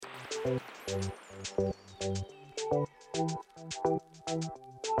Welcome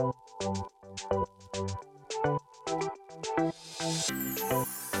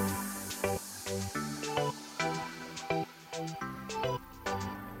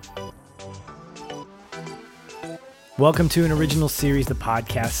to an original series, the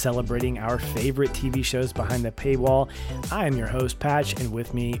podcast celebrating our favorite TV shows behind the paywall. I am your host, Patch, and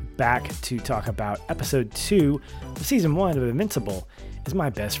with me back to talk about episode 2 of season 1 of Invincible is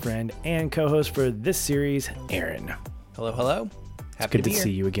my best friend and co-host for this series, Aaron. Hello, hello. Happy to be here. See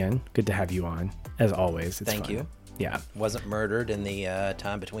you again. Good to have you on, as always. It's Thank fun. you. Yeah. Wasn't murdered in the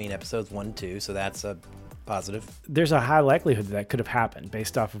time between episodes 1 and 2, so that's a positive. There's a high likelihood that could have happened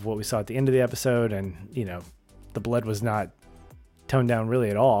based off of what we saw at the end of the episode, and, you know, the blood was not toned down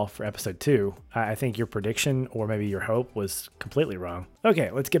really at all for episode 2. I think your prediction, or maybe your hope, was completely wrong. Okay,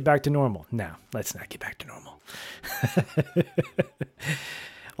 let's get back to normal. No, let's not get back to normal.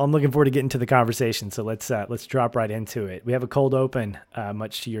 I'm looking forward to getting to the conversation, so let's drop right into it. We have a cold open,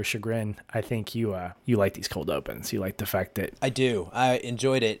 much to your chagrin. I think you like these cold opens. You like the fact that... I do. I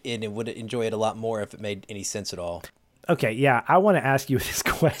enjoyed it, and it would enjoy it a lot more if it made any sense at all. Okay, yeah, I want to ask you this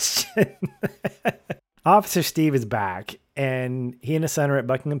question. Officer Steve is back, and he and his son are at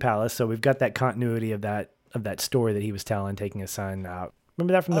Buckingham Palace, so we've got that continuity of that story that he was telling, taking his son out.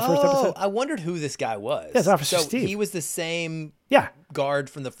 Remember that from the first episode? I wondered who this guy was. Yes, Officer Steve. He was the same guard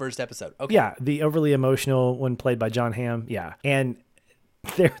from the first episode. Okay. Yeah, the overly emotional one played by John Hamm. Yeah, and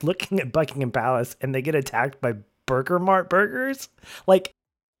they're looking at Buckingham Palace, and they get attacked by Burger Mart burgers. Like,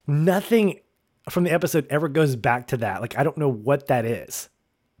 nothing from the episode ever goes back to that. Like, I don't know what that is.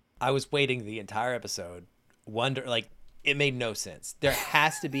 I was waiting the entire episode, it made no sense. There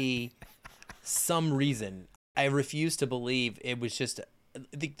has to be some reason. I refuse to believe it was just,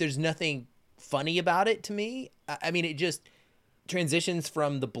 there's nothing funny about it to me. I mean, it just transitions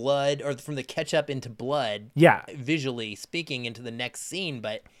from the blood, or from the ketchup into blood, visually speaking, into the next scene,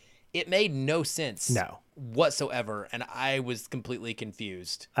 but it made no sense whatsoever, and I was completely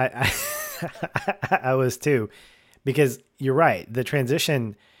confused. I was too, because you're right. The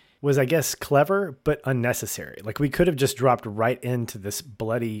transition was, I guess, clever, but unnecessary. Like, we could have just dropped right into this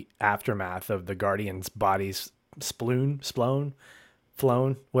bloody aftermath of the Guardians' bodies flown,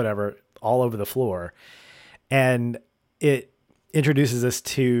 whatever, all over the floor. And it introduces us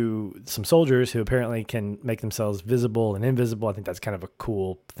to some soldiers who apparently can make themselves visible and invisible. I think that's kind of a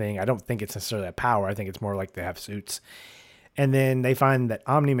cool thing. I don't think it's necessarily a power. I think it's more like they have suits. And then they find that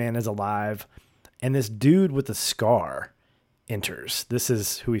Omni-Man is alive, and this dude with a scar enters. This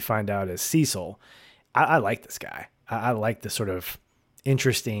is who we find out as Cecil. I like this guy. I like this sort of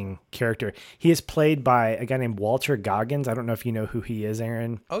interesting character. He is played by a guy named Walter Goggins. I don't know if you know who he is,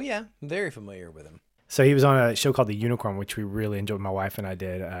 Aaron. Oh yeah, I'm very familiar with him. So he was on a show called The Unicorn, which we really enjoyed. My wife and I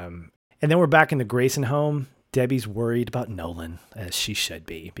did. And then we're back in the Grayson home. Debbie's worried about Nolan, as she should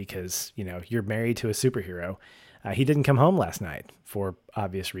be, because, you know, you're married to a superhero. He didn't come home last night for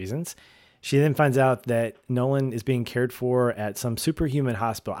obvious reasons. She then finds out that Nolan is being cared for at some superhuman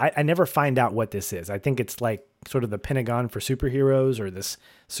hospital. I never find out what this is. I think it's like sort of the Pentagon for superheroes, or this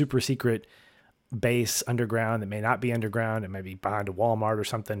super secret base underground that may not be underground. It may be behind a Walmart or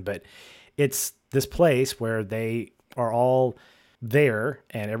something, but it's this place where they are all there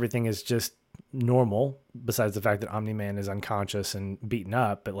and everything is just normal, besides the fact that Omni-Man is unconscious and beaten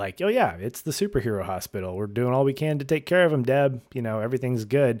up. But like, oh yeah, it's the superhero hospital. We're doing all we can to take care of him, Deb. You know, everything's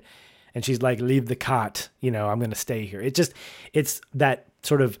good. And she's like, leave the cot, you know, I'm going to stay here. It's that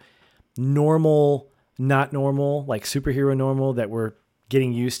sort of normal, not normal, like superhero normal that we're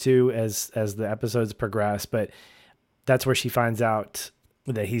getting used to as the episodes progress. But that's where she finds out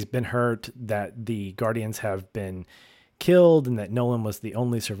that he's been hurt, that the Guardians have been killed, and that Nolan was the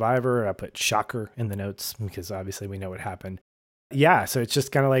only survivor. I put shocker in the notes because obviously we know what happened. Yeah, so it's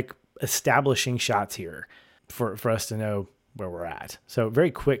just kind of like establishing shots here for us to know where we're at. So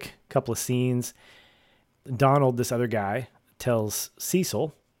very quick couple of scenes. Donald, this other guy, tells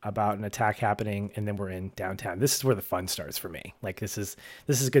Cecil about an attack happening, and then we're in downtown. This is where the fun starts for me. Like, this is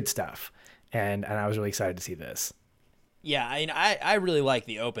good stuff. And I was really excited to see this. Yeah, I really like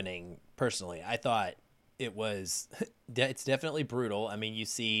the opening personally. I thought it's definitely brutal. I mean, you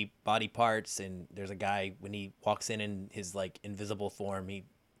see body parts, and there's a guy, when he walks in his like invisible form, he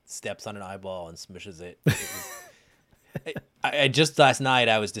steps on an eyeball and smushes it. I just last night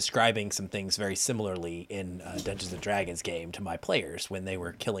I was describing some things very similarly in Dungeons and Dragons game to my players when they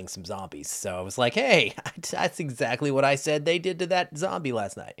were killing some zombies. So I was like, hey, that's exactly what I said they did to that zombie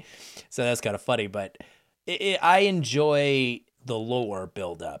last night. So that's kind of funny, but I enjoy the lore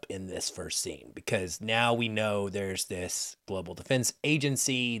build up in this first scene, because now we know there's this global defense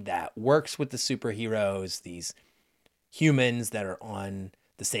agency that works with the superheroes, these humans that are on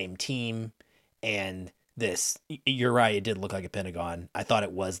the same team, and this, you're right, it did look like a Pentagon. I thought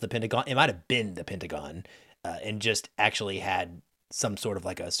it was the Pentagon. It might have been the Pentagon, and just actually had some sort of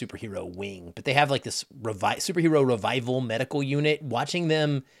like a superhero wing. But they have like this superhero revival medical unit. Watching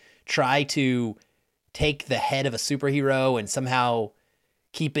them try to take the head of a superhero and somehow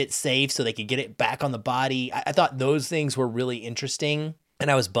keep it safe so they could get it back on the body. I thought those things were really interesting.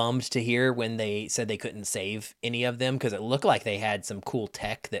 And I was bummed to hear when they said they couldn't save any of them, because it looked like they had some cool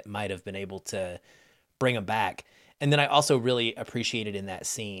tech that might have been able to bring them back. And then I also really appreciated in that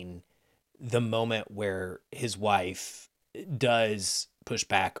scene the moment where his wife does push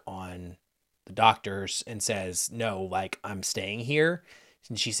back on the doctors and says, no, like, I'm staying here.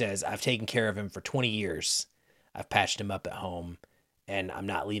 And she says, I've taken care of him for 20 years. I've patched him up at home, and I'm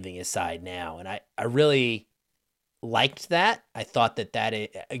not leaving his side now. And I really liked that. I thought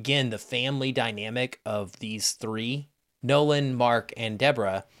again, the family dynamic of these three, Nolan, Mark, and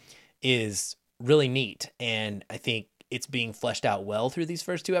Deborah, is really neat. And I think it's being fleshed out well through these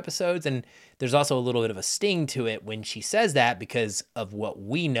first two episodes. And there's also a little bit of a sting to it when she says that, because of what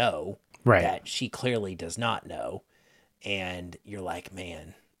we know, Right. that she clearly does not know. And you're like,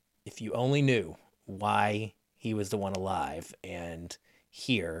 man, if you only knew why he was the one alive and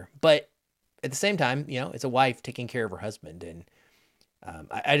here. But at the same time, it's a wife taking care of her husband. And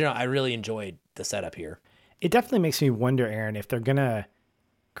I don't know, I really enjoyed the setup here. It definitely makes me wonder, Aaron, if they're going to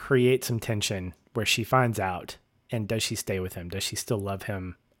create some tension where she finds out, and does she stay with him? Does she still love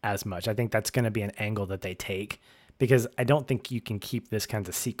him as much? I think that's going to be an angle that they take, because I don't think you can keep this kind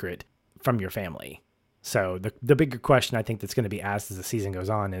of secret from your family. So the bigger question I think that's going to be asked as the season goes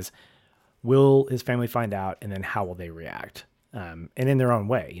on is, will his family find out, and then how will they react? And in their own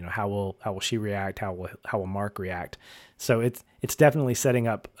way, how will she react? How will Mark react? So it's definitely setting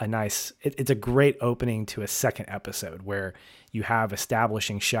up a nice. It's a great opening to a second episode where you have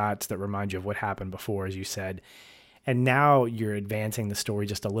establishing shots that remind you of what happened before, as you said, and now you're advancing the story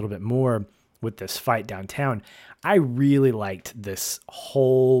just a little bit more with this fight downtown. I really liked this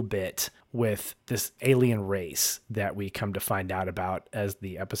whole bit with this alien race that we come to find out about as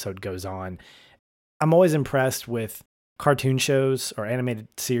the episode goes on. I'm always impressed with cartoon shows or animated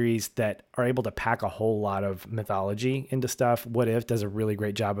series that are able to pack a whole lot of mythology into stuff. What If does a really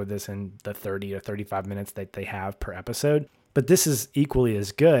great job of this in the 30 or 35 minutes that they have per episode. But this is equally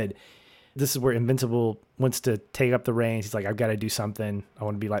as good. This is where Invincible wants to take up the reins. He's like, I've got to do something. I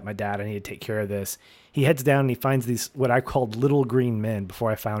want to be like my dad. I need to take care of this. He heads down and he finds these, what I called little green men before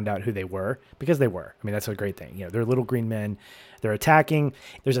I found out who they were, because they were. I mean, that's a great thing. They're little green men. They're attacking.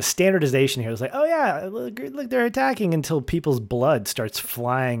 There's a standardization here. It's like, oh yeah, look, they're attacking, until people's blood starts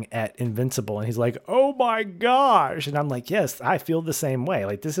flying at Invincible. And he's like, oh my gosh. And I'm like, yes, I feel the same way.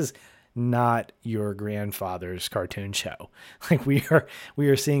 Like, this is not your grandfather's cartoon show. Like, we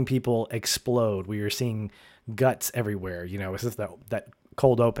are seeing people explode. We are seeing guts everywhere. It's just that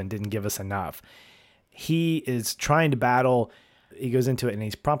cold open didn't give us enough. He is trying to battle. He goes into it and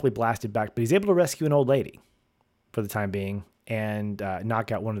he's promptly blasted back, but he's able to rescue an old lady for the time being and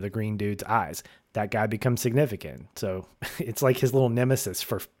knock out one of the green dude's eyes. That guy becomes significant. So it's like his little nemesis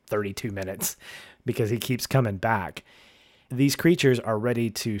for 32 minutes because he keeps coming back. These creatures are ready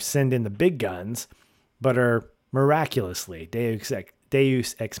to send in the big guns, but are miraculously,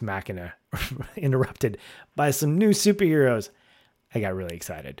 Deus Ex Machina, interrupted by some new superheroes. I got really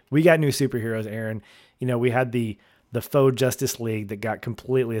excited. We got new superheroes, Aaron. We had the faux Justice League that got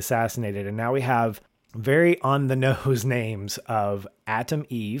completely assassinated, and now we have very on-the-nose names of Atom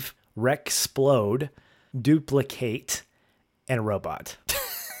Eve, Rexplode, Duplicate, and Robot.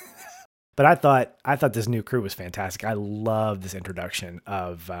 But I thought this new crew was fantastic. I love this introduction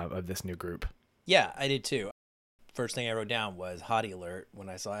of this new group. Yeah, I did too. First thing I wrote down was hottie alert when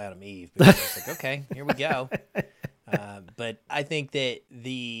I saw Atom Eve, because I was like, okay, here we go. But I think that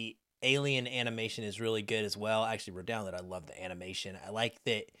the alien animation is really good as well. I actually wrote down that I love the animation. I like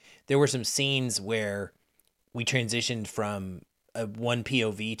that there were some scenes where we transitioned from one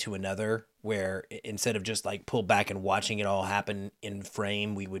POV to another, where instead of just like pull back and watching it all happen in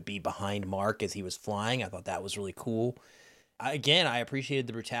frame, we would be behind Mark as he was flying. I thought that was really cool. I appreciated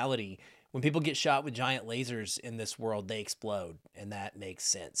the brutality. When people get shot with giant lasers in this world, they explode, and that makes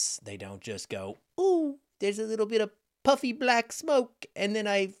sense. They don't just go, ooh, there's a little bit of puffy black smoke, and then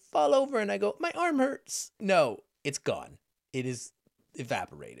I fall over and I go, my arm hurts. No, it's gone. It is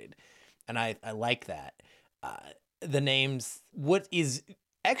evaporated. And I like that. The names, what is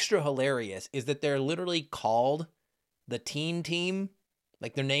extra hilarious is that they're literally called the Teen Team.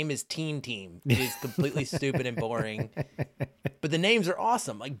 Like their name is Teen Team. It is completely stupid and boring. But the names are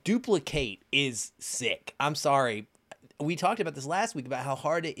awesome. Like Duplicate is sick. I'm sorry. We talked about this last week about how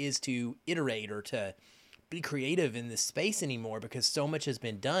hard it is to iterate or to be creative in this space anymore because so much has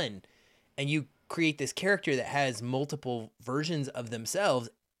been done. And you create this character that has multiple versions of themselves.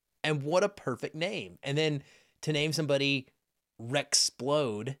 And what a perfect name. And then to name somebody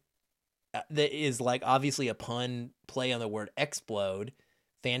Rexplode, that is like obviously a pun play on the word explode.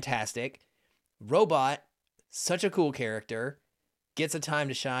 Fantastic. Robot, such a cool character. Gets a time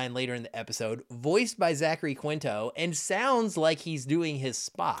to shine later in the episode. Voiced by Zachary Quinto and sounds like he's doing his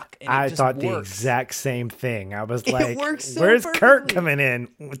Spock. And I thought works. the exact same thing. I was like, so where's perfectly. Kurt coming in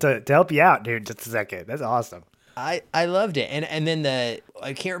to help you out, dude? Just a second. That's awesome. I loved it. And then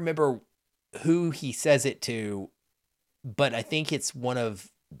I can't remember who he says it to, but I think it's one of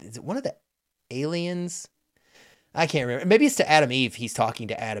the aliens? I can't remember. Maybe it's to Adam Eve. He's talking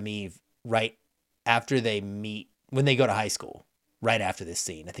to Adam Eve right after they meet, when they go to high school, right after this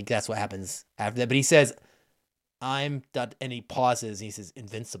scene. I think that's what happens after that. But he says, and he pauses and he says,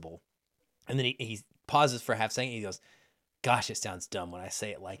 Invincible. And then he pauses for a half second. And he goes, gosh, it sounds dumb when I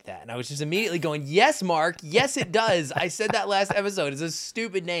say it like that. And I was just immediately going, yes, Mark. Yes, it does. I said that last episode. It's a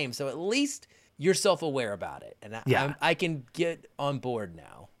stupid name. So at least you're self-aware about it. And I can get on board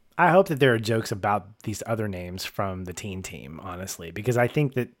now. I hope that there are jokes about these other names from the Teen Team, honestly, because I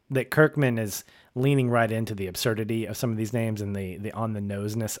think that Kirkman is leaning right into the absurdity of some of these names and the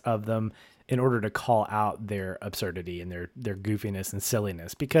on-the-noseness of them in order to call out their absurdity and their goofiness and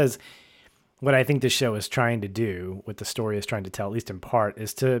silliness. Because what I think this show is trying to do, what the story is trying to tell, at least in part,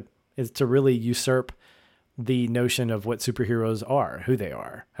 is to really usurp the notion of what superheroes are, who they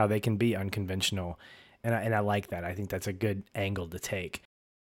are, how they can be unconventional. And I like that. I think that's a good angle to take.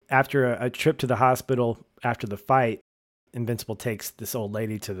 After a trip to the hospital after the fight, Invincible takes this old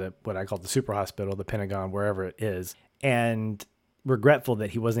lady to what I call the super hospital, the Pentagon, wherever it is, and regretful that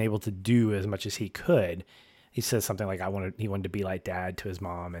he wasn't able to do as much as he could. He says something like, he wanted to be like dad to his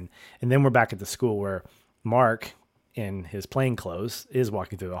mom. And then we're back at the school where Mark, in his plain clothes, is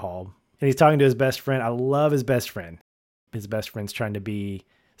walking through the hall. And he's talking to his best friend. I love his best friend. His best friend's trying to be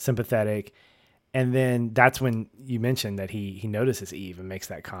sympathetic. And then that's when you mentioned that he notices Eve and makes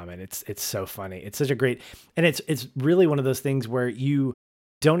that comment. It's so funny. It's such a great, and it's really one of those things where you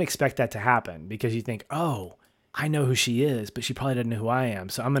don't expect that to happen because you think, oh, I know who she is, but she probably doesn't know who I am.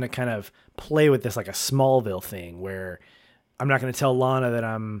 So I'm going to kind of play with this like a Smallville thing where I'm not going to tell Lana that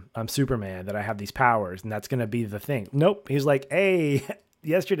I'm Superman, that I have these powers, and that's going to be the thing. Nope. He's like, hey,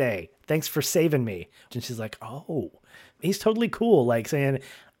 yesterday, thanks for saving me. And she's like, oh, he's totally cool. Like saying,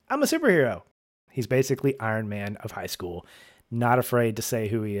 I'm a superhero. He's basically Iron Man of high school, not afraid to say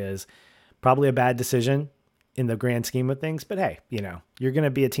who he is. Probably a bad decision in the grand scheme of things, but hey, you're going to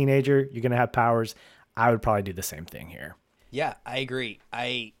be a teenager. You're going to have powers. I would probably do the same thing here. Yeah, I agree.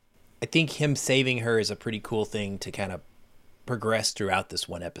 I think him saving her is a pretty cool thing to kind of progress throughout this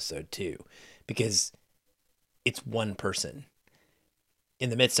one episode too, because it's one person. In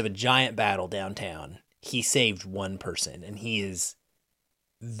the midst of a giant battle downtown, he saved one person, and he is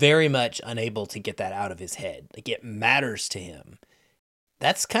very much unable to get that out of his head. Like, it matters to him.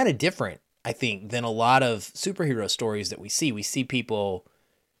 That's kind of different, I think, than a lot of superhero stories that we see. We see people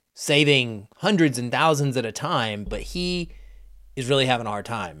saving hundreds and thousands at a time, but he is really having a hard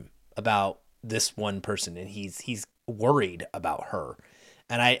time about this one person, and he's worried about her.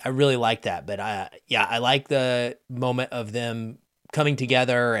 And I really like that. But I like the moment of them coming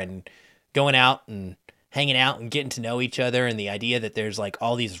together and going out and hanging out and getting to know each other, and the idea that there's like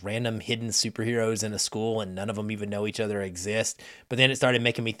all these random hidden superheroes in a school and none of them even know each other exist. But then it started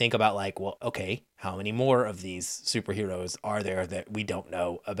making me think about like, well, okay, how many more of these superheroes are there that we don't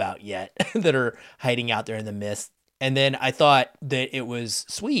know about yet that are hiding out there in the mist? And then I thought that it was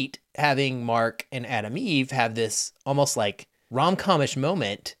sweet having Mark and Adam Eve have this almost like rom-comish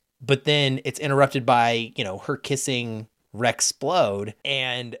moment, but then it's interrupted by, her kissing Rexplode.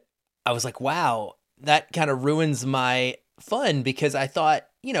 And I was like, wow, that kind of ruins my fun, because I thought,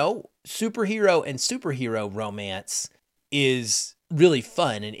 superhero and superhero romance is really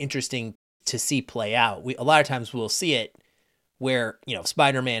fun and interesting to see play out. A lot of times we'll see it where,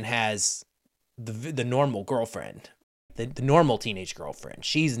 Spider-Man has the normal girlfriend, the normal teenage girlfriend.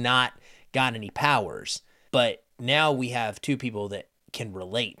 She's not got any powers, but now we have two people that can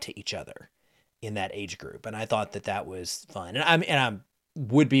relate to each other in that age group. And I thought that was fun. And I'm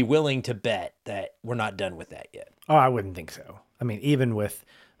would be willing to bet that we're not done with that yet. Oh, I wouldn't think so. I mean, even with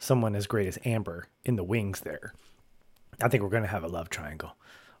someone as great as Amber in the wings there, I think we're going to have a love triangle.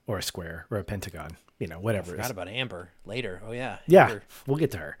 or a square or a pentagon, I whatever it forgot is. about Amber later. Oh yeah, Yeah, Amber. we'll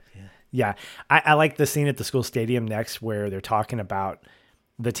get to her. Yeah. I like the scene at the school stadium next where they're talking about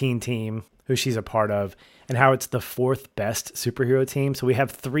the teen team, who she's a part of, and how it's the fourth best superhero team. So we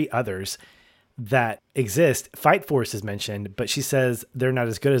have three others that exist. Fight Force is mentioned, but she says they're not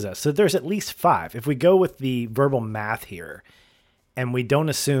as good as us. So there's at least five. If we go with the verbal math here and we don't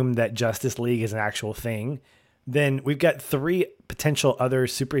assume that Justice League is an actual thing, then we've got three potential other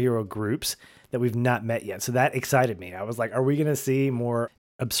superhero groups that we've not met yet. So that excited me. I was like, are we going to see more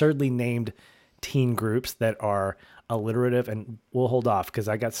absurdly named teen groups that are alliterative? And we'll hold off because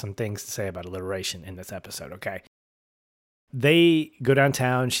I got some things to say about alliteration in this episode. Okay. They go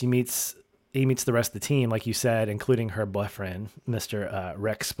downtown. He meets the rest of the team, like you said, including her boyfriend, Mr.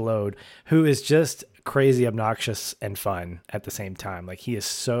 Rexplode, who is just crazy, obnoxious, and fun at the same time. Like, he is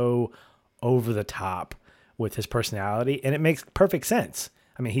so over the top with his personality, and it makes perfect sense.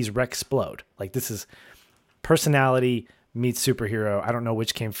 I mean, he's Rexplode. Like, this is personality meets superhero. I don't know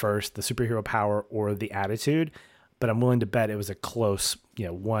which came first, the superhero power or the attitude, but I'm willing to bet it was a close,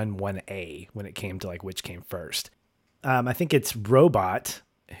 1A when it came to like which came first. I think it's Robot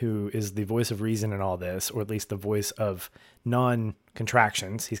who is the voice of reason in all this, or at least the voice of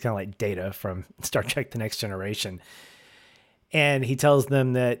non-contractions. He's kind of like Data from Star Trek The Next Generation. And he tells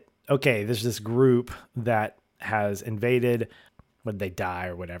them that, okay, there's this group that has invaded, when they die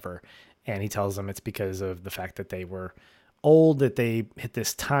or whatever. And he tells them it's because of the fact that they were old, that they hit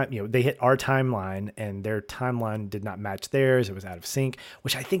this time, they hit our timeline and their timeline did not match theirs. It was out of sync,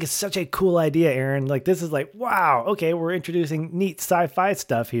 which I think is such a cool idea, Aaron. Like, this is like, wow, okay, we're introducing neat sci-fi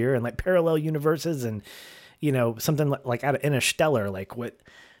stuff here and like parallel universes and, something like out of Interstellar, like what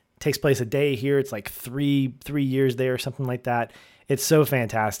takes place a day here. It's like three years there or something like that. It's so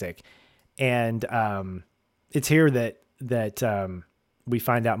fantastic. And it's here that we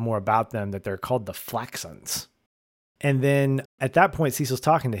find out more about them, that they're called the Flaxons. And then at that point, Cecil's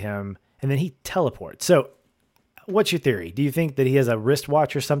talking to him, and then he teleports. So what's your theory? Do you think that he has a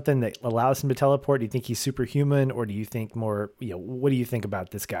wristwatch or something that allows him to teleport? Do you think he's superhuman, or do you think more, what do you think about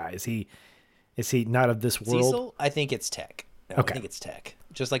this guy? Is he not of this world? Cecil, I think it's tech. No, Okay. I think it's tech.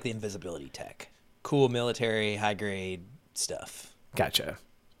 Just like the invisibility tech. Cool military, high grade stuff. Gotcha.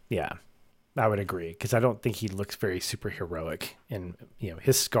 Yeah, I would agree, because I don't think he looks very superheroic. And,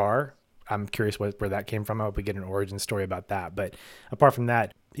 his scar, I'm curious where that came from. I hope we get an origin story about that. But apart from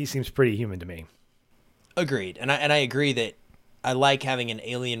that, he seems pretty human to me. Agreed. And I agree that I like having an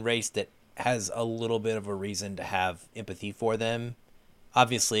alien race that has a little bit of a reason to have empathy for them.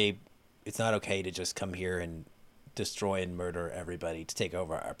 Obviously, it's not okay to just come here and destroy and murder everybody to take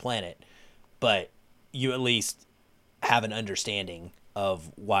over our planet. But you at least have an understanding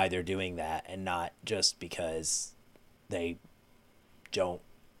of why they're doing that, and not just because they don't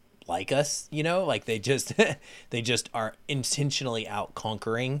like us, like they just are intentionally out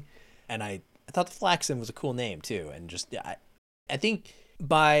conquering. And I thought the Flaxen was a cool name too. And just I think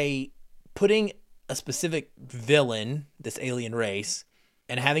by putting a specific villain, this alien race,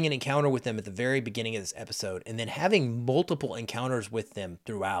 and having an encounter with them at the very beginning of this episode, and then having multiple encounters with them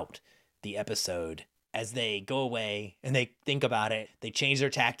throughout the episode as they go away and they think about it, they change their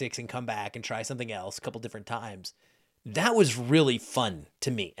tactics and come back and try something else a couple different times. That was really fun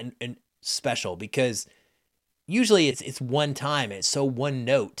to me and special, because usually it's one time, it's so one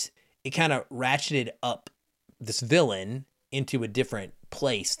note. It kind of ratcheted up this villain into a different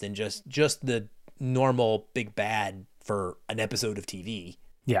place than just the normal big bad for an episode of TV.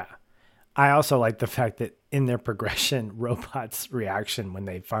 Yeah. I also like the fact that in their progression, Robot's reaction when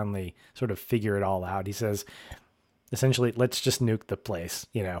they finally sort of figure it all out, he says, essentially, let's just nuke the place.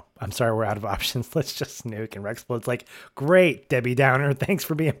 I'm sorry, we're out of options. Let's just nuke. And Rexplode's like, great, Debbie Downer. Thanks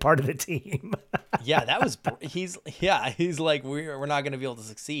for being part of the team. Yeah, that was, he's like, we're not going to be able to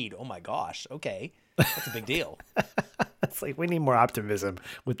succeed. Oh my gosh. Okay. That's a big deal. It's like, we need more optimism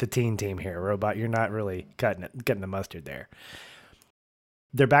with the teen team here, Robot. You're not really getting the mustard there.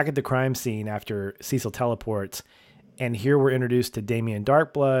 They're back at the crime scene after Cecil teleports. And here we're introduced to Damien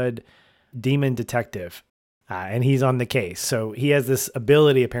Darkblood, Demon Detective. And he's on the case. So he has this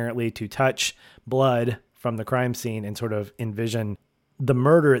ability, apparently, to touch blood from the crime scene and sort of envision the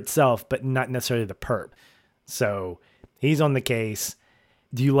murder itself, but not necessarily the perp. So he's on the case.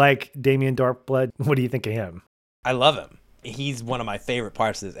 Do you like Damien Darkblood? What do you think of him? I love him. He's one of my favorite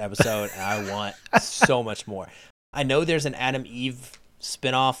parts of this episode, and I want so much more. I know there's an Adam Eve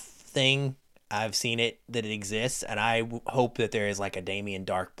spinoff thing. I've seen it, that it exists, and I hope that there is like a Damien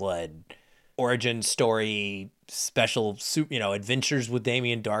Darkblood origin story, special, adventures with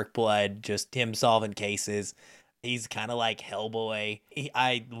Damien Darkblood, just him solving cases. He's kind of like Hellboy.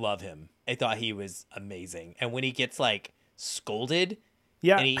 I love him. I thought he was amazing. And when he gets like scolded,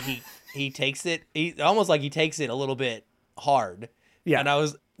 Yeah. and he takes it, he almost like he takes it a little bit hard. Yeah.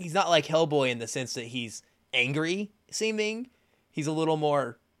 And he's not like Hellboy in the sense that he's angry seeming. He's a little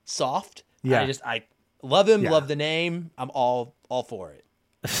more soft. Yeah. I love him, Yeah. love the name. I'm all for it.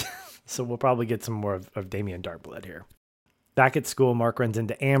 So we'll probably get some more of Damien Darkblood here. Back at school, Mark runs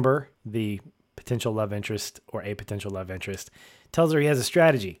into Amber, the potential love interest or a potential love interest, tells her he has a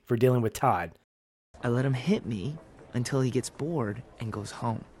strategy for dealing with Todd. I let him hit me until he gets bored and goes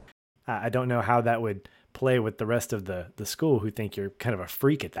home. I don't know how that would play with the rest of the school who think you're kind of a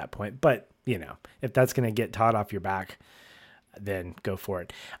freak at that point. But, if that's going to get Todd off your back, then go for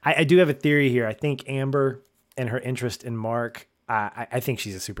it. I do have a theory here. I think Amber and her interest in Mark, I think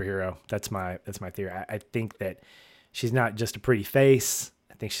she's a superhero. That's my theory. I think that she's not just a pretty face.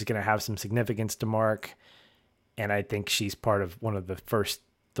 I think she's going to have some significance to Mark. And I think she's part of one of the first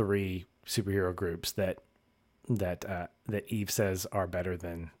 3 superhero groups that Eve says are better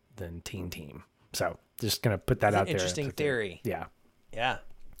than Teen Team. So just going to put that out there. Interesting theory. Yeah. Yeah.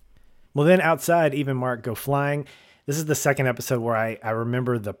 Well, then outside, Eve and Mark go flying. This is the second episode where I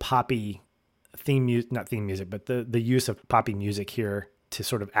remember the poppy not theme music, but the use of poppy music here to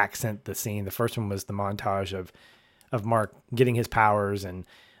sort of accent the scene. The first one was the montage of Mark getting his powers, and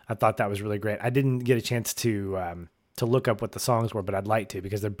I thought that was really great. I didn't get a chance to look up what the songs were, but I'd like to,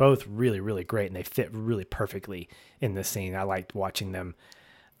 because they're both really, really great, and they fit really perfectly in this scene. I liked watching them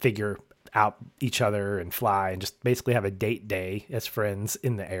figure out each other and fly and just basically have a date day as friends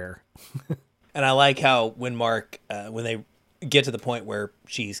in the air. And I like how when Mark, when they get to the point where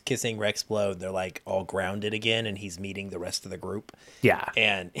she's kissing Rexplode, they're like all grounded again, and he's meeting the rest of the group. Yeah.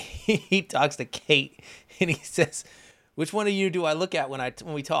 And he talks to Kate, and he says, "Which one of you do I look at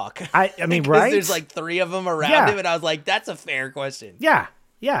when we talk?" I mean, right? There's like 3 of them around him, and I was like, "That's a fair question." Yeah.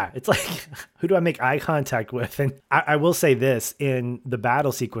 Yeah. It's like, who do I make eye contact with? And I will say this, in the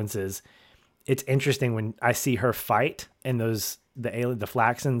battle sequences, it's interesting when I see her fight and the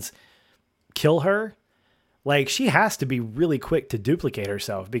Flaxans kill her. Like, she has to be really quick to duplicate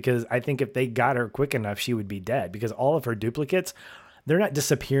herself, because I think if they got her quick enough, she would be dead, because all of her duplicates, they're not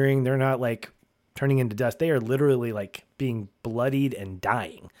disappearing. They're not like turning into dust. They are literally like being bloodied and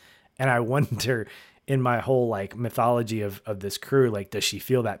dying. And I wonder, in my whole like mythology of this crew, like, does she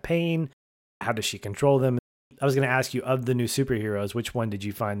feel that pain? How does she control them? I was going to ask you, of the new superheroes, which one did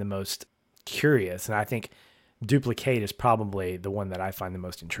you find the most curious? And I think Duplicate is probably the one that I find the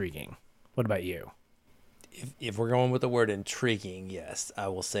most intriguing. What about you? If we're going with the word intriguing, yes, I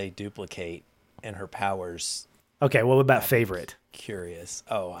will say Duplicate and her powers. Okay, well, what about favorite? Curious.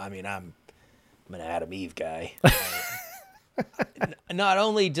 Oh, I mean, I'm an Adam Eve guy. Not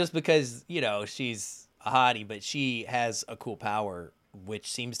only just because, she's a hottie, but she has a cool power,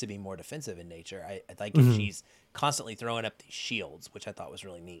 which seems to be more defensive in nature. I like if she's constantly throwing up these shields, which I thought was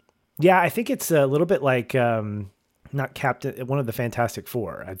really neat. Yeah, I think it's a little bit like, not Captain, one of the Fantastic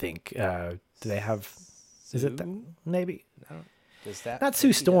Four, I think. Do they have... Is it that? Maybe. Does that? Not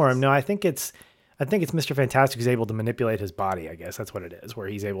Sue Storm. No, I think it's Mr. Fantastic who's able to manipulate his body. I guess that's what it is, where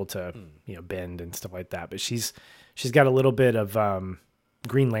he's able to, bend and stuff like that. But she's got a little bit of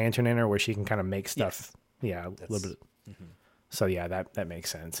Green Lantern in her, where she can kind of make stuff. Yes. Yeah, a little bit. Mm-hmm. So yeah, that makes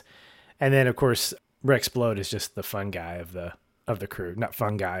sense. And then of course Rexplode is just the fun guy of the crew. Not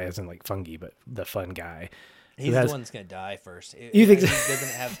fun guy as in like fungi, but the fun guy. He's the one that's gonna die first. You think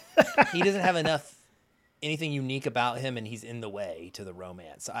he doesn't have enough anything unique about him, and he's in the way to the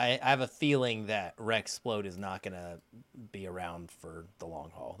romance. I have a feeling that Rexplode is not going to be around for the long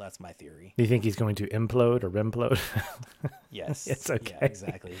haul. That's my theory. Do you think he's going to implode or rimplode? Yes. It's okay. Yeah,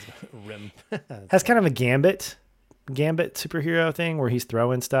 exactly. Rim. Has kind of a gambit superhero thing where he's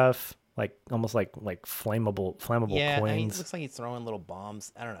throwing stuff like almost like flammable coins. Yeah, I mean, it looks like he's throwing little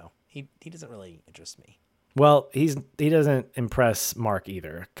bombs. I don't know. He doesn't really interest me. Well, he doesn't impress Mark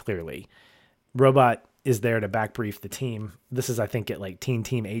either, clearly. Robot is there to back brief the team. This is, I think, at like Teen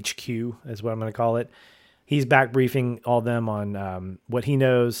Team HQ is what I'm going to call it. He's back briefing all them on what he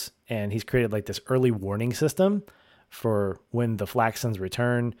knows, and he's created like this early warning system for when the Flaxans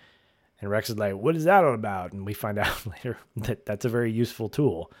return. And Rex is like, "What is that all about?" And we find out later that that's a very useful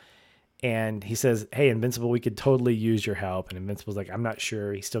tool. And he says, "Hey, Invincible, we could totally use your help." And Invincible's like, "I'm not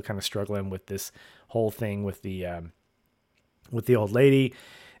sure." He's still kind of struggling with this whole thing with the old lady.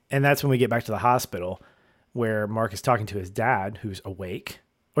 And that's when we get back to the hospital, where Mark is talking to his dad, who's awake.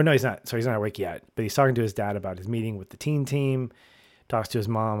 Or no, he's not. So he's not awake yet. But he's talking to his dad about his meeting with the teen team. Talks to his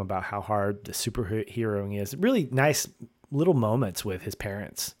mom about how hard the superheroing is. Really nice little moments with his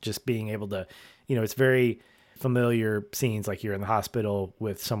parents. Just being able to, it's very familiar scenes, like you're in the hospital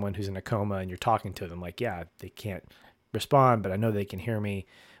with someone who's in a coma and you're talking to them like, yeah, they can't respond, but I know they can hear me.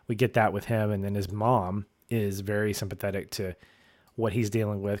 We get that with him. And then his mom is very sympathetic to what he's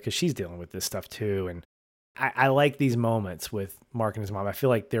dealing with because she's dealing with this stuff too. And I like these moments with Mark and his mom. I feel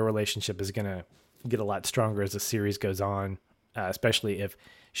like their relationship is going to get a lot stronger as the series goes on, especially if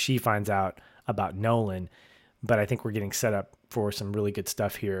she finds out about Nolan. But I think we're getting set up for some really good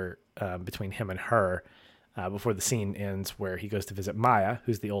stuff here between him and her before the scene ends where he goes to visit Maya,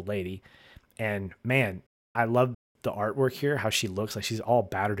 who's the old lady. And man, I love the artwork here, how she looks like she's all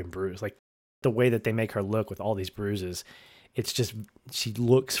battered and bruised. Like the way that they make her look with all these bruises, it's just, she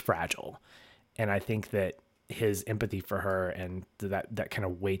looks fragile. And I think that his empathy for her and that kind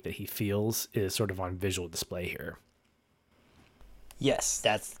of weight that he feels is sort of on visual display here. Yes,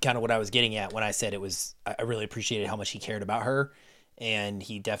 that's kind of what I was getting at when I said I really appreciated how much he cared about her. And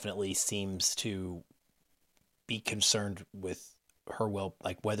he definitely seems to be concerned with her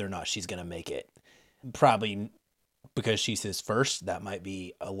like whether or not she's going to make it. Probably because she's his first, that might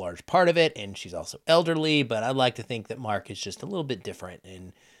be a large part of it. And she's also elderly, but I'd like to think that Mark is just a little bit different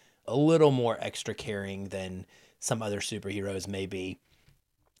and a little more extra caring than some other superheroes may be.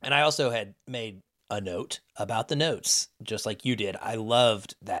 And I also had made a note about the notes, just like you did. I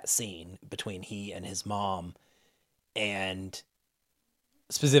loved that scene between he and his mom, and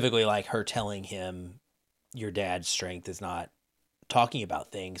specifically like her telling him, your dad's strength is not talking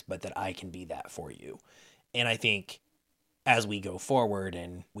about things, but that I can be that for you. And I think as we go forward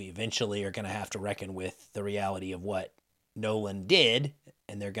and we eventually are going to have to reckon with the reality of what Nolan did,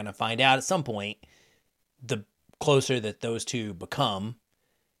 and they're going to find out at some point, the closer that those two become,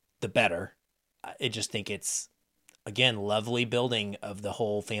 the better. I just think it's, again, lovely building of the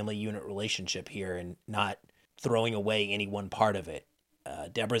whole family unit relationship here and not throwing away any one part of it.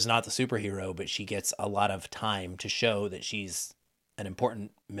 Deborah's not the superhero, but she gets a lot of time to show that she's an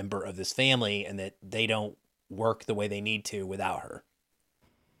important member of this family and that they don't work the way they need to without her.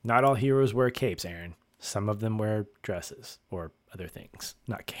 Not all heroes wear capes, Aaron. Some of them wear dresses or other things,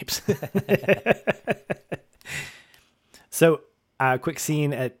 not capes. So, quick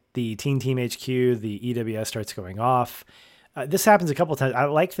scene at the Teen Team HQ. The EWS starts going off. This happens a couple of times. I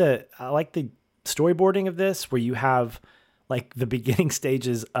like the storyboarding of this, where you have like the beginning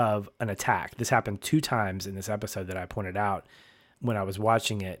stages of an attack. This happened 2 times in this episode that I pointed out when I was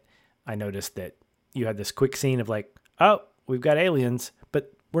watching it. I noticed that you had this quick scene of like, oh, we've got aliens,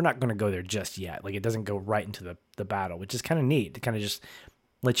 but we're not going to go there just yet. Like it doesn't go right into the battle, which is kind of neat to kind of just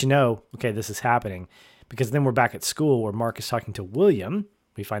let you know, okay, this is happening. Because then we're back at school where Mark is talking to William.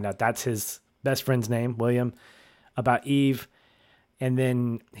 We find out that's his best friend's name, William, about Eve. And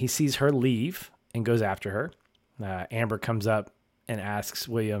then he sees her leave and goes after her. Amber comes up and asks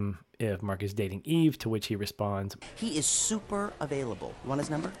William if Mark is dating Eve, to which he responds, he is super available. You want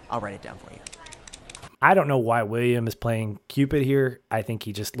his number? I'll write it down for you. I don't know why William is playing Cupid here. I think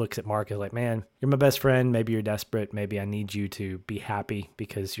he just looks at Mark as like, man, you're my best friend. Maybe you're desperate. Maybe I need you to be happy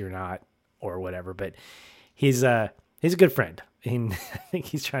because you're not, or whatever. But he's a good friend. And I think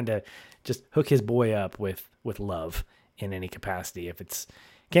he's trying to just hook his boy up with love in any capacity. If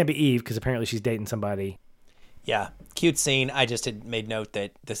can't be Eve, because apparently she's dating somebody. Yeah, cute scene. I just had made note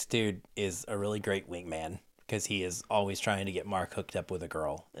that this dude is a really great wingman because he is always trying to get Mark hooked up with a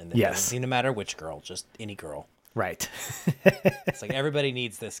girl. And it doesn't seem to matter which girl, just any girl. Right. It's like everybody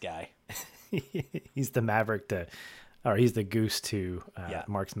needs this guy. He's the maverick or he's the goose to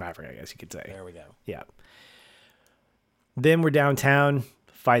Mark's maverick, I guess you could say. There we go. Yeah. Then we're downtown.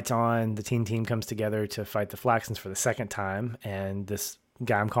 Fights on. The teen team comes together to fight the Flaxons for the second time. And this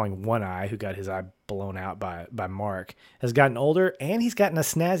guy I'm calling One Eye, who got his eye blown out by Mark, has gotten older, and he's gotten a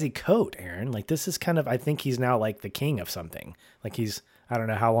snazzy coat, Aaron. Like, this is kind of, I think he's now like the king of something. Like I don't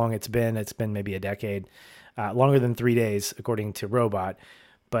know how long it's been. It's been maybe a decade, longer than 3 days, according to Robot.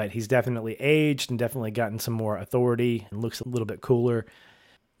 But he's definitely aged and definitely gotten some more authority and looks a little bit cooler.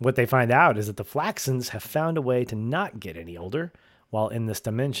 What they find out is that the Flaxons have found a way to not get any older while in this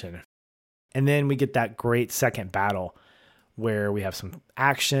dimension. And then we get that great second battle where we have some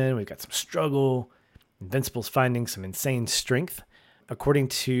action, we've got some struggle. Invincible's finding some insane strength. According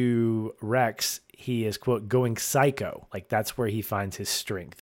to Rex, he is, quote, going psycho. Like, that's where he finds his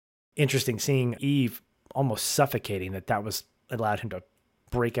strength. Interesting seeing Eve almost suffocating, that was allowed him to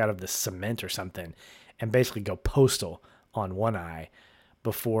break out of the cement or something and basically go postal on One Eye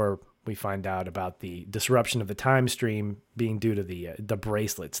before we find out about the disruption of the time stream being due to the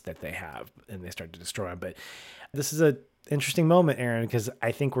bracelets that they have, and they start to destroy them. But this is a interesting moment, Aaron, because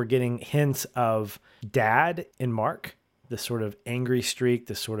I think we're getting hints of Dad in Mark, this sort of angry streak,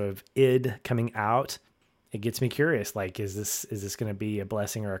 this sort of id coming out. it gets me curious. Like, is this going to be a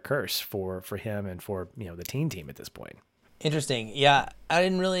blessing or a curse for him and for, the teen team at this point? Interesting. Yeah, I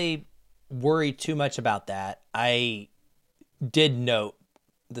didn't really worry too much about that. I did note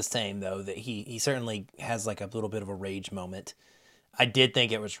the same, though, that he certainly has like a little bit of a rage moment. I did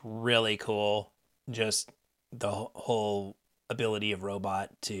think it was really cool, just the whole ability of Robot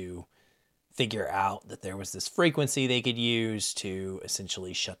to figure out that there was this frequency they could use to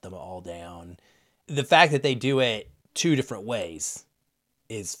essentially shut them all down. The fact that they do it 2 different ways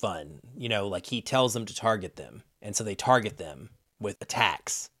is fun. Like he tells them to target them, and so they target them with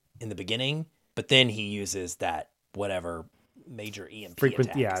attacks in the beginning, but then he uses that whatever major EMP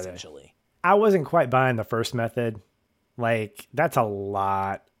attack, essentially. I wasn't quite buying the first method. Like, that's a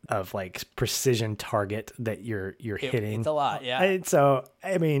lot of like precision target that you're hitting. It's a lot, yeah. And so,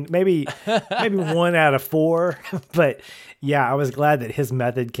 I mean, maybe 1 out of 4, but yeah, I was glad that his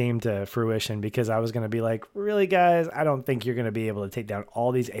method came to fruition, because I was going to be like, really, guys, I don't think you're going to be able to take down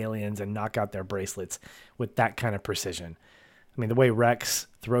all these aliens and knock out their bracelets with that kind of precision. I mean, the way Rex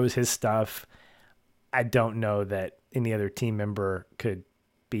throws his stuff, I don't know that any other team member could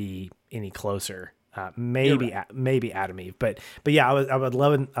be any closer. Maybe Adam Eve, but yeah, I was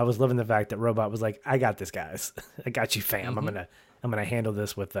loving the fact that Robot was like, I got this, guys. I got you, fam. Mm-hmm. I'm gonna handle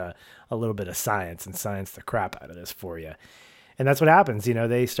this with a little bit of science and science the crap out of this for you. And that's what happens.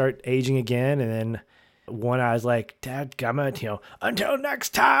 They start aging again, and then One Eye's like, dadgummit, until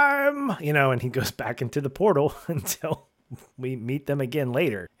next time, and he goes back into the portal until we meet them again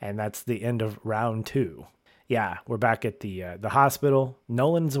later. And that's the end of round 2. Yeah, we're back at the hospital.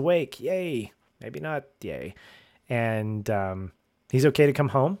 Nolan's awake. Yay. Maybe not, yay. And he's okay to come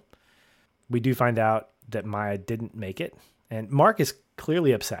home. We do find out that Maya didn't make it. And Mark is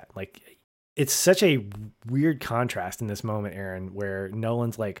clearly upset. Like, it's such a weird contrast in this moment, Aaron, where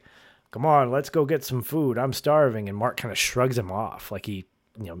Nolan's like, come on, let's go get some food. I'm starving. And Mark kind of shrugs him off. Like he,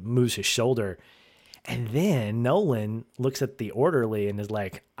 moves his shoulder. And then Nolan looks at the orderly and is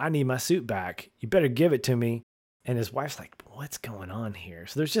like, I need my suit back. You better give it to me. And his wife's like, what's going on here?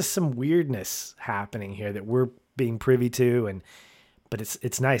 So there's just some weirdness happening here that we're being privy to. But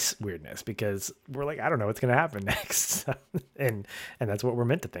it's nice weirdness, because we're like, I don't know what's going to happen next. and that's what we're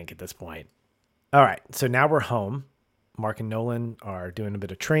meant to think at this point. All right. So now we're home. Mark and Nolan are doing a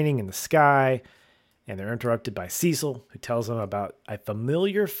bit of training in the sky, and they're interrupted by Cecil, who tells them about a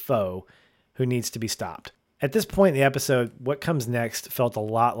familiar foe who needs to be stopped. At this point in the episode, what comes next felt a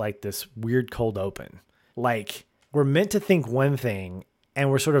lot like this weird cold open. Like, we're meant to think one thing, and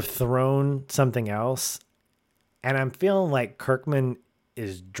we're sort of thrown something else. And I'm feeling like Kirkman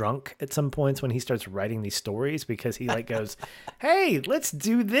is drunk at some points when he starts writing these stories, because he like goes, hey, let's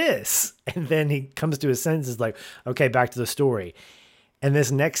do this. And then he comes to his senses like, okay, back to the story. And this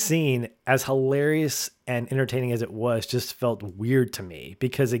next scene, as hilarious and entertaining as it was, just felt weird to me,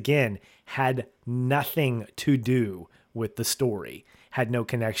 because again, had nothing to do with the story, had no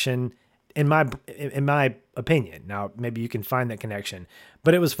connection in my opinion. Now, maybe you can find that connection,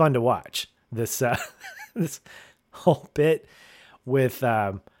 but it was fun to watch this, this whole bit with,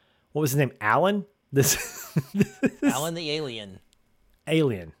 what was his name? Alan? Alan the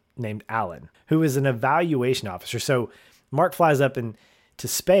alien named Alan, who is an evaluation officer. So Mark flies up into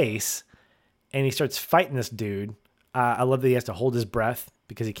space and he starts fighting this dude. I love that he has to hold his breath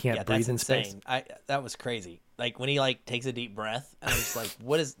because he can't breathe in space. That was crazy. Like when he like takes a deep breath, and I'm just like,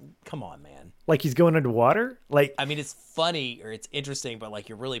 come on, man. Like he's going underwater? Like, I mean, it's funny or it's interesting, but like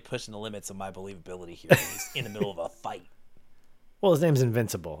you're really pushing the limits of my believability here. He's in the middle of a fight. Well, his name's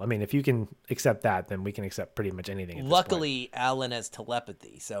Invincible. I mean, if you can accept that, then we can accept pretty much anything at this Luckily, Alan has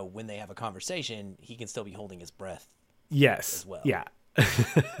telepathy, so when they have a conversation, he can still be holding his breath. Yes. As well. Yeah.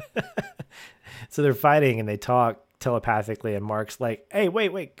 So they're fighting and they talk telepathically, and Mark's like, hey,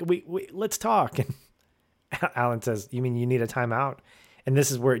 wait, let's talk. And Alan says, you mean you need a timeout? And this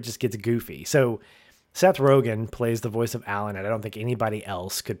is where it just gets goofy. So Seth Rogen plays the voice of Alan, and I don't think anybody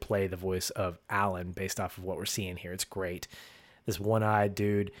else could play the voice of Alan based off of what we're seeing here. It's great. This one-eyed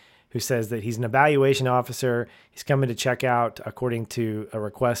dude who says that he's an evaluation officer. He's coming to check out, according to a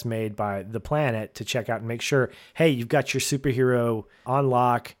request made by the planet, to check out and make sure, hey, you've got your superhero on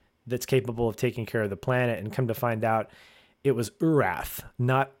lock that's capable of taking care of the planet. And come to find out, it was Urath,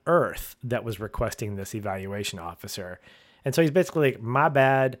 not Earth, that was requesting this evaluation officer. And so he's basically like, my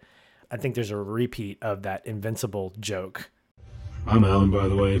bad. I think there's a repeat of that Invincible joke. I'm Alan, by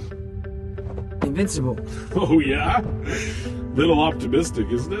the way. Invincible. Oh, yeah? Little optimistic,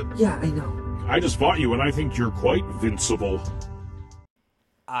 isn't it? Yeah, I know. I just fought you, and I think you're quite vincible.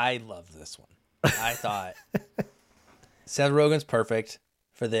 I love this one. I thought Seth Rogen's perfect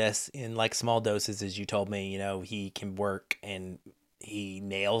for this in like small doses, as you told me. He can work and he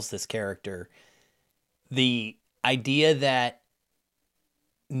nails this character. The idea that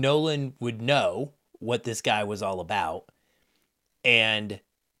Nolan would know what this guy was all about, and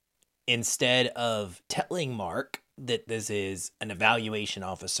instead of telling Mark that this is an evaluation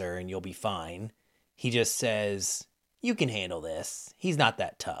officer and you'll be fine, he just says, you can handle this. He's not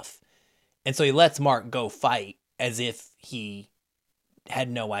that tough. And so he lets Mark go fight as if he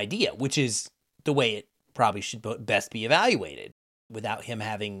had no idea, which is the way it probably should best be evaluated, without him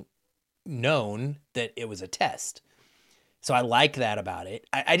having known that it was a test. So I like that about it.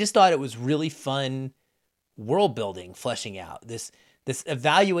 I just thought it was really fun world building, fleshing out this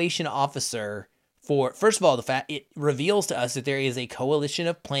evaluation officer. For first of all, the fact it reveals to us that there is a coalition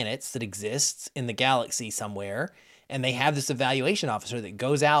of planets that exists in the galaxy somewhere, and they have this evaluation officer that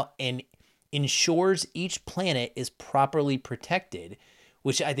goes out and ensures each planet is properly protected,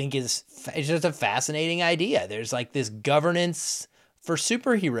 which I think is just a fascinating idea. There's like this governance for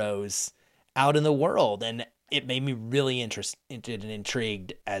superheroes out in the world, and it made me really interested and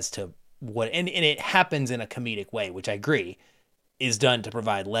intrigued as to what, and it happens in a comedic way, which I agree is done to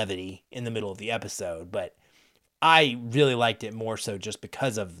provide levity in the middle of the episode, but I really liked it more so just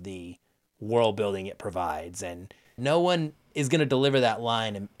because of the world building it provides, and no one is going to deliver that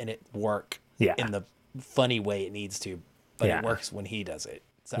line and it work in the funny way it needs to, but it works when he does it.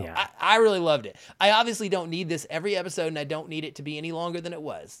 So I really loved it. I obviously don't need this every episode, and I don't need it to be any longer than it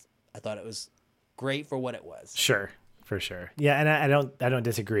was. I thought it was great for what it was. Sure, for sure. Yeah, and I don't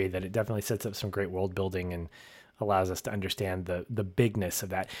disagree that it definitely sets up some great world building and allows us to understand the bigness of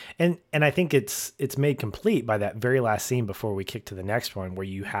that. And I think it's made complete by that very last scene before we kick to the next one, where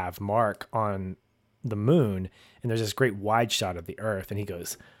you have Mark on the moon and there's this great wide shot of the Earth, and he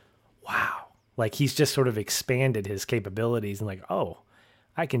goes, wow. Like he's just sort of expanded his capabilities and like, oh,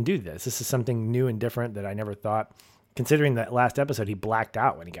 I can do this. This is something new and different that I never thought, considering that last episode he blacked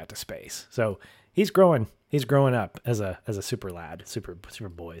out when he got to space. So he's growing up as a super lad, super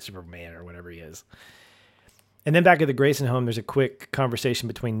boy, Superman, or whatever he is. And then back at the Grayson home, there's a quick conversation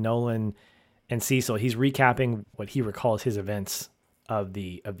between Nolan and Cecil. He's recapping what he recalls his events of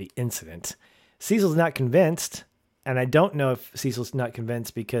the incident. Cecil's not convinced, and I don't know if Cecil's not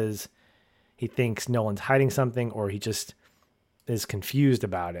convinced because he thinks Nolan's hiding something or he just is confused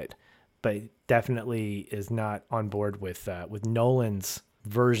about it, but definitely is not on board with Nolan's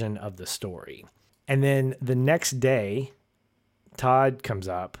version of the story. And then the next day, Todd comes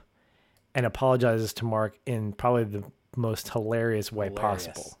up and apologizes to Mark in probably the most hilarious way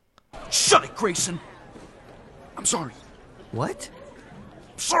possible. Shut it, Grayson. I'm sorry. What?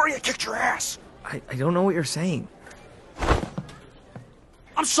 I'm sorry I kicked your ass. I don't know what you're saying.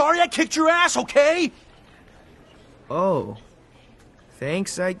 I'm sorry I kicked your ass, okay? Oh.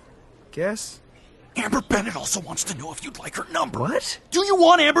 Thanks, I guess. Amber Bennett also wants to know if you'd like her number. What? Do you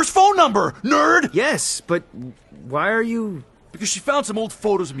want Amber's phone number, nerd? Yes, but why are you... Because she found some old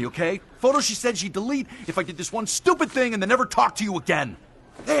photos of me, okay? Photos she said she'd delete if I did this one stupid thing and then never talk to you again.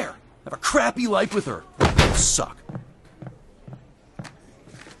 There. Have a crappy life with her. You suck.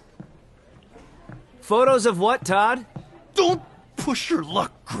 Photos of what, Todd? Don't push your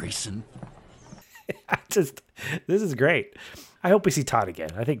luck, Grayson. This is great. I hope we see Todd again.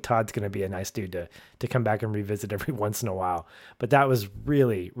 I think Todd's going to be a nice dude to come back and revisit every once in a while. But that was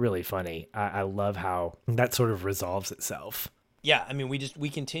really, really funny. I love how that sort of resolves itself. Yeah, I mean, we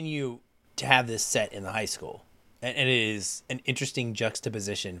continue to have this set in the high school. And it is an interesting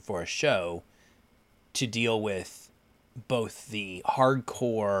juxtaposition for a show to deal with both the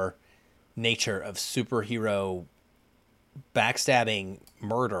hardcore nature of superhero backstabbing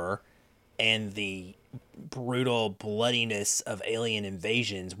murder and the brutal bloodiness of alien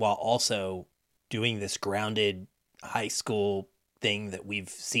invasions, while also doing this grounded high school thing that we've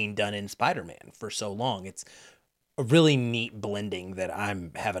seen done in Spider-Man for so long. It's a really neat blending that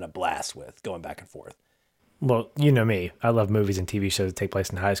I'm having a blast with, going back and forth. Well, you know me. I love movies and TV shows that take place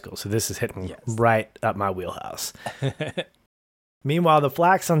in high school, so this is hitting right up my wheelhouse. Meanwhile, the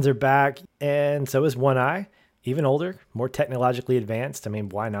Flaxons are back, and so is One Eye. Even older, more technologically advanced. I mean,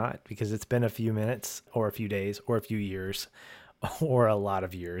 why not? Because it's been a few minutes or a few days or a few years or a lot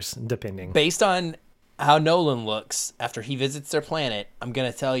of years, depending. Based on how Nolan looks after he visits their planet, I'm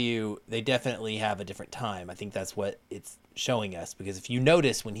going to tell you they definitely have a different time. I think that's what it's showing us, because if you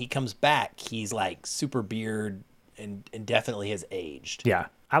notice when he comes back, he's like super beard and definitely has aged. Yeah.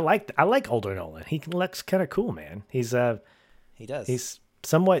 I like older Nolan. He looks kind of cool, man. He does. He's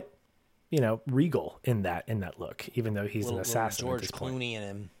somewhat, regal in that look, even though he's an assassin. George Clooney in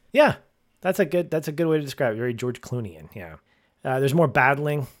him. Yeah, that's a good way to describe it. Very George Clooney-ian. Yeah. There's more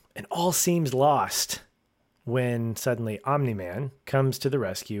battling, and all seems lost when suddenly Omni-Man comes to the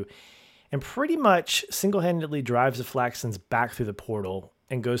rescue and pretty much single-handedly drives the Flaxlands back through the portal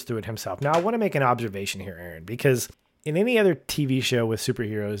and goes through it himself. Now, I want to make an observation here, Aaron, because in any other TV show with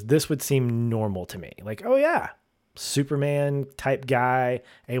superheroes, this would seem normal to me. Like, oh yeah, Superman type guy,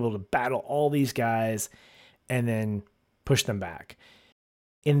 able to battle all these guys and then push them back.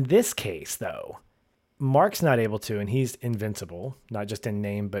 In this case, though, Mark's not able to, and he's invincible, not just in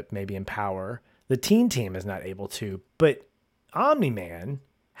name, but maybe in power. The teen team is not able to, but Omni-Man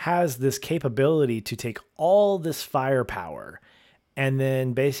has this capability to take all this firepower and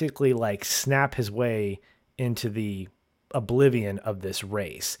then basically like snap his way into the oblivion of this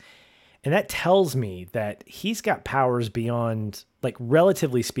race. And that tells me that he's got powers beyond, like,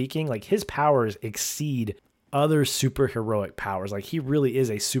 relatively speaking, like his powers exceed other superheroic powers. Like, he really is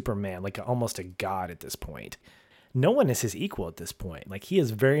a Superman, like almost a god at this point. No one is his equal at this point. Like, he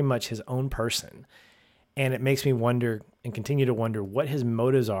is very much his own person. And it makes me wonder and continue to wonder what his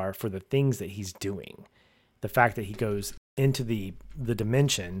motives are for the things that he's doing. The fact that he goes into the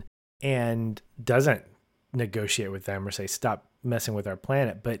dimension and doesn't negotiate with them or say, stop messing with our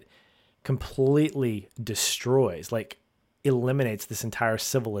planet, but completely destroys, like eliminates this entire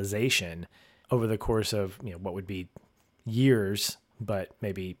civilization over the course of, what would be years, but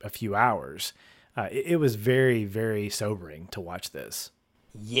maybe a few hours. It was very, very sobering to watch this.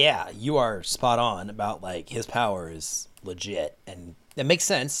 Yeah, you are spot on about like his power is legit, and that makes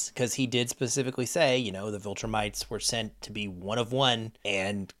sense because he did specifically say, the Viltrumites were sent to be one of one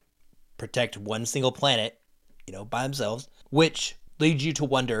and protect one single planet, by themselves, which leads you to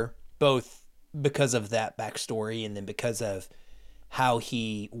wonder, both because of that backstory and then because of how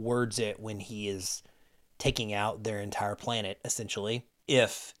he words it when he is taking out their entire planet, essentially.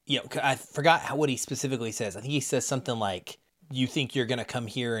 If, I forgot what he specifically says. I think he says something like, you think you're going to come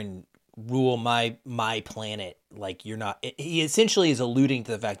here and rule my planet like you're not. He essentially is alluding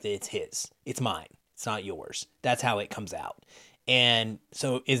to the fact that it's his. It's mine. It's not yours. That's how it comes out. And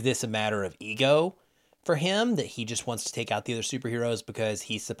so is this a matter of ego for him, that he just wants to take out the other superheroes because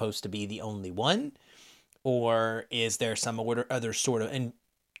he's supposed to be the only one? Or is there some other sort of, and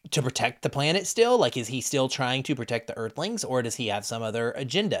to protect the planet still? Like, is he still trying to protect the Earthlings, or does he have some other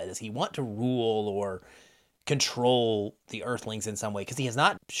agenda? Does he want to rule or control the Earthlings in some way? Because he has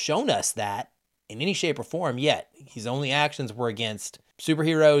not shown us that in any shape or form yet. His only actions were against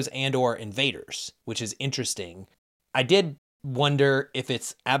superheroes and or invaders, which is interesting. I did wonder if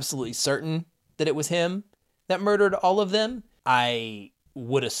it's absolutely certain that it was him that murdered all of them. I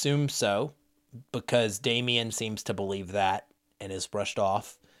would assume so, because Damian seems to believe that and is brushed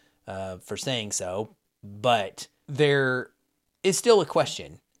off for saying so. But there is still a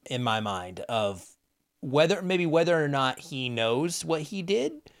question in my mind of whether or not he knows what he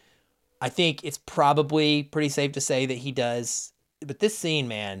did. I think it's probably pretty safe to say that he does. But this scene,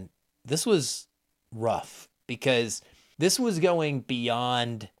 man, this was rough, because this was going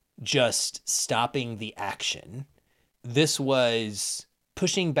beyond just stopping the action. This was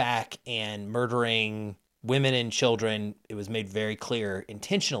pushing back and murdering women and children. It was made very clear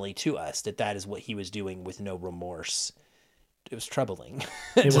intentionally to us that that is what he was doing with no remorse. It was troubling,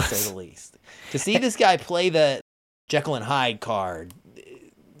 to say the least. To see this guy play the Jekyll and Hyde card,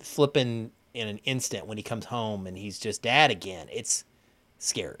 flipping in an instant when he comes home and he's just dad again, it's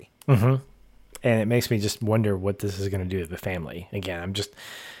scary. Mm-hmm. And it makes me just wonder what this is going to do to the family. Again, I'm just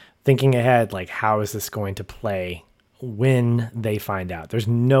thinking ahead, like, how is this going to play when they find out? There's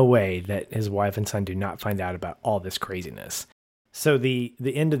no way that his wife and son do not find out about all this craziness. So the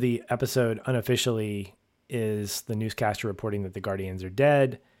end of the episode unofficially is the newscaster reporting that the Guardians are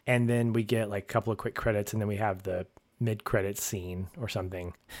dead. And then we get like a couple of quick credits, and then we have the mid-credits scene or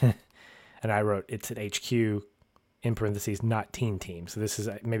something. And I wrote, it's at HQ, in parentheses, not Teen Team. So this is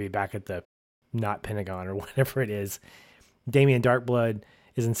maybe back at the not Pentagon or whatever it is. Damian Darkblood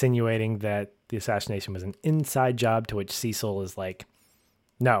is insinuating that the assassination was an inside job, to which Cecil is like,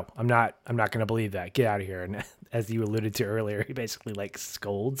 no, I'm not going to believe that. Get out of here. And as you alluded to earlier, he basically like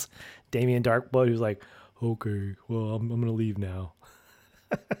scolds Damian Darkblood, who's like, okay, well, I'm going to leave now.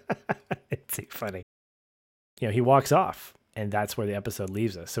 It's too funny. He walks off, and that's where the episode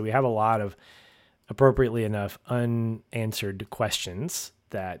leaves us. So we have a lot of, appropriately enough, unanswered questions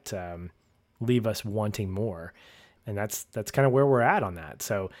that leave us wanting more. And that's kind of where we're at on that.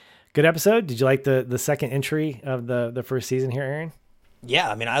 So good episode. Did you like the second entry of the first season here, Aaron?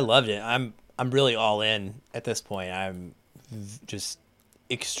 Yeah, I mean, I loved it. I'm really all in at this point. I'm just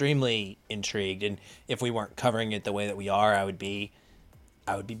extremely intrigued. And if we weren't covering it the way that we are, I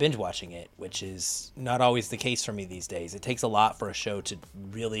I would be binge watching it, which is not always the case for me these days. It takes a lot for a show to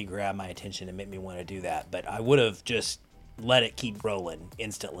really grab my attention and make me want to do that. But I would have just let it keep rolling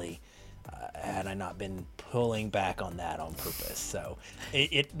instantly had I not been pulling back on that on purpose. So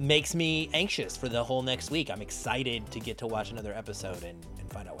it makes me anxious for the whole next week. I'm excited to get to watch another episode and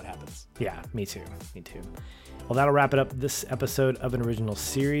find out what happens. Yeah, me too. Me too. Well, that'll wrap it up this episode of an original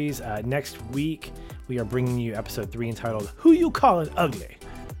series. Next week, we are bringing you episode 3 entitled Who You Callin' Ugly?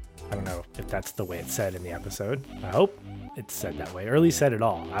 I don't know if that's the way it's said in the episode. I hope it's said that way, or at least said at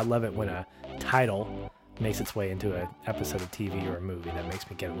all. I love it when a title makes its way into an episode of TV or a movie. That makes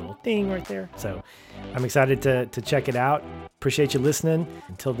me get a little ding right there. So I'm excited to check it out. Appreciate you listening.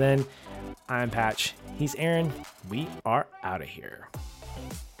 Until then, I'm Patch. He's Aaron. We are out of here.